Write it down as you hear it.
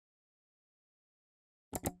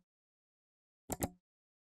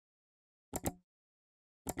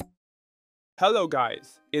Hello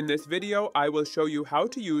guys! In this video, I will show you how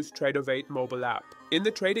to use Tradovate Mobile App. In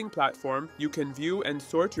the trading platform, you can view and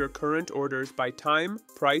sort your current orders by time,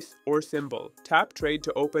 price, or symbol. Tap Trade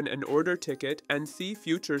to open an order ticket and see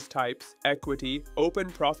futures types, equity,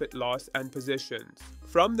 open profit loss, and positions.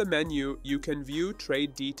 From the menu, you can view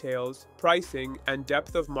trade details, pricing, and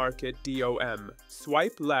depth of market DOM.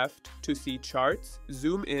 Swipe left to see charts,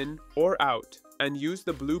 zoom in or out, and use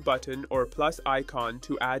the blue button or plus icon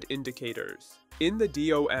to add indicators. In the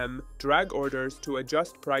DOM, drag orders to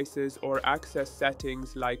adjust prices or access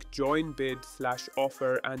settings like join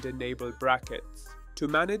bid/offer and enable brackets. To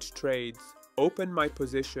manage trades, open My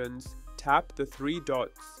Positions, tap the three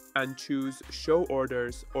dots, and choose Show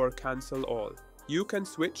Orders or Cancel All. You can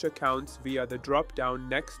switch accounts via the drop-down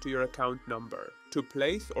next to your account number. To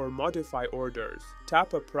place or modify orders,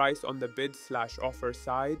 tap a price on the bid/offer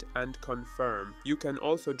side and confirm. You can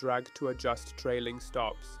also drag to adjust trailing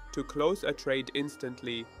stops. To close a trade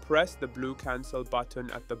instantly, press the blue cancel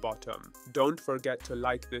button at the bottom. Don't forget to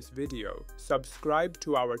like this video, subscribe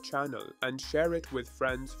to our channel, and share it with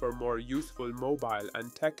friends for more useful mobile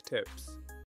and tech tips.